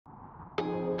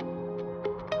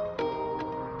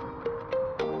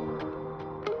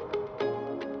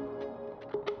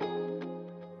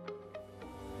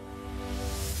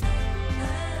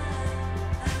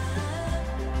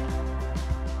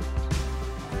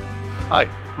Hi,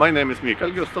 my name is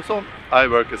Mikael Gustafsson. I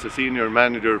work as a senior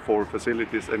manager for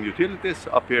facilities and utilities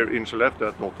up here in Skellefteå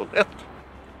at Northvolt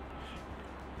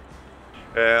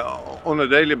 1. On a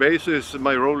daily basis,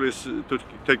 my role is to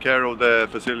take care of the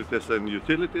facilities and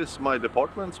utilities, my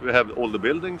departments. We have all the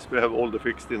buildings, we have all the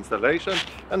fixed installation,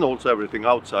 and also everything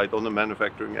outside on the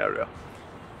manufacturing area.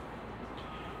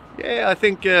 Yeah, I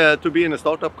think to be in a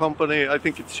startup company, I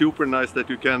think it's super nice that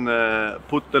you can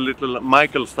put a little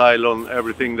Mikael style on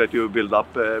everything that you build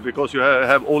up, because you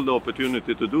have all the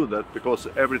opportunity to do that, because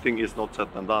everything is not set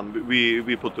and done.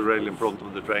 We put the rail in front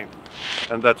of the train,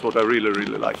 and that's what I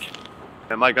really like.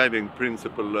 And my guiding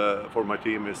principle for my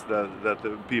team is that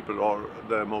the people are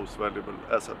the most valuable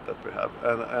asset that we have,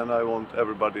 and I want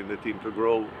everybody in the team to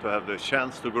grow, to have the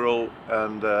chance to grow,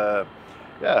 and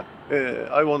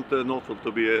I want Northvolt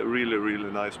to be a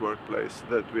really nice workplace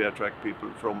that we attract people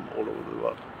from all over the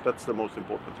world. That's the most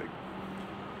important thing.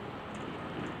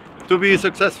 To be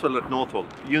successful at Northvolt,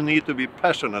 you need to be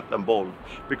passionate and bold,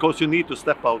 because you need to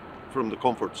step out from the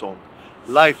comfort zone.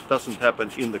 Life doesn't happen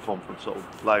in the comfort zone.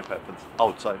 Life happens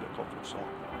outside the comfort zone.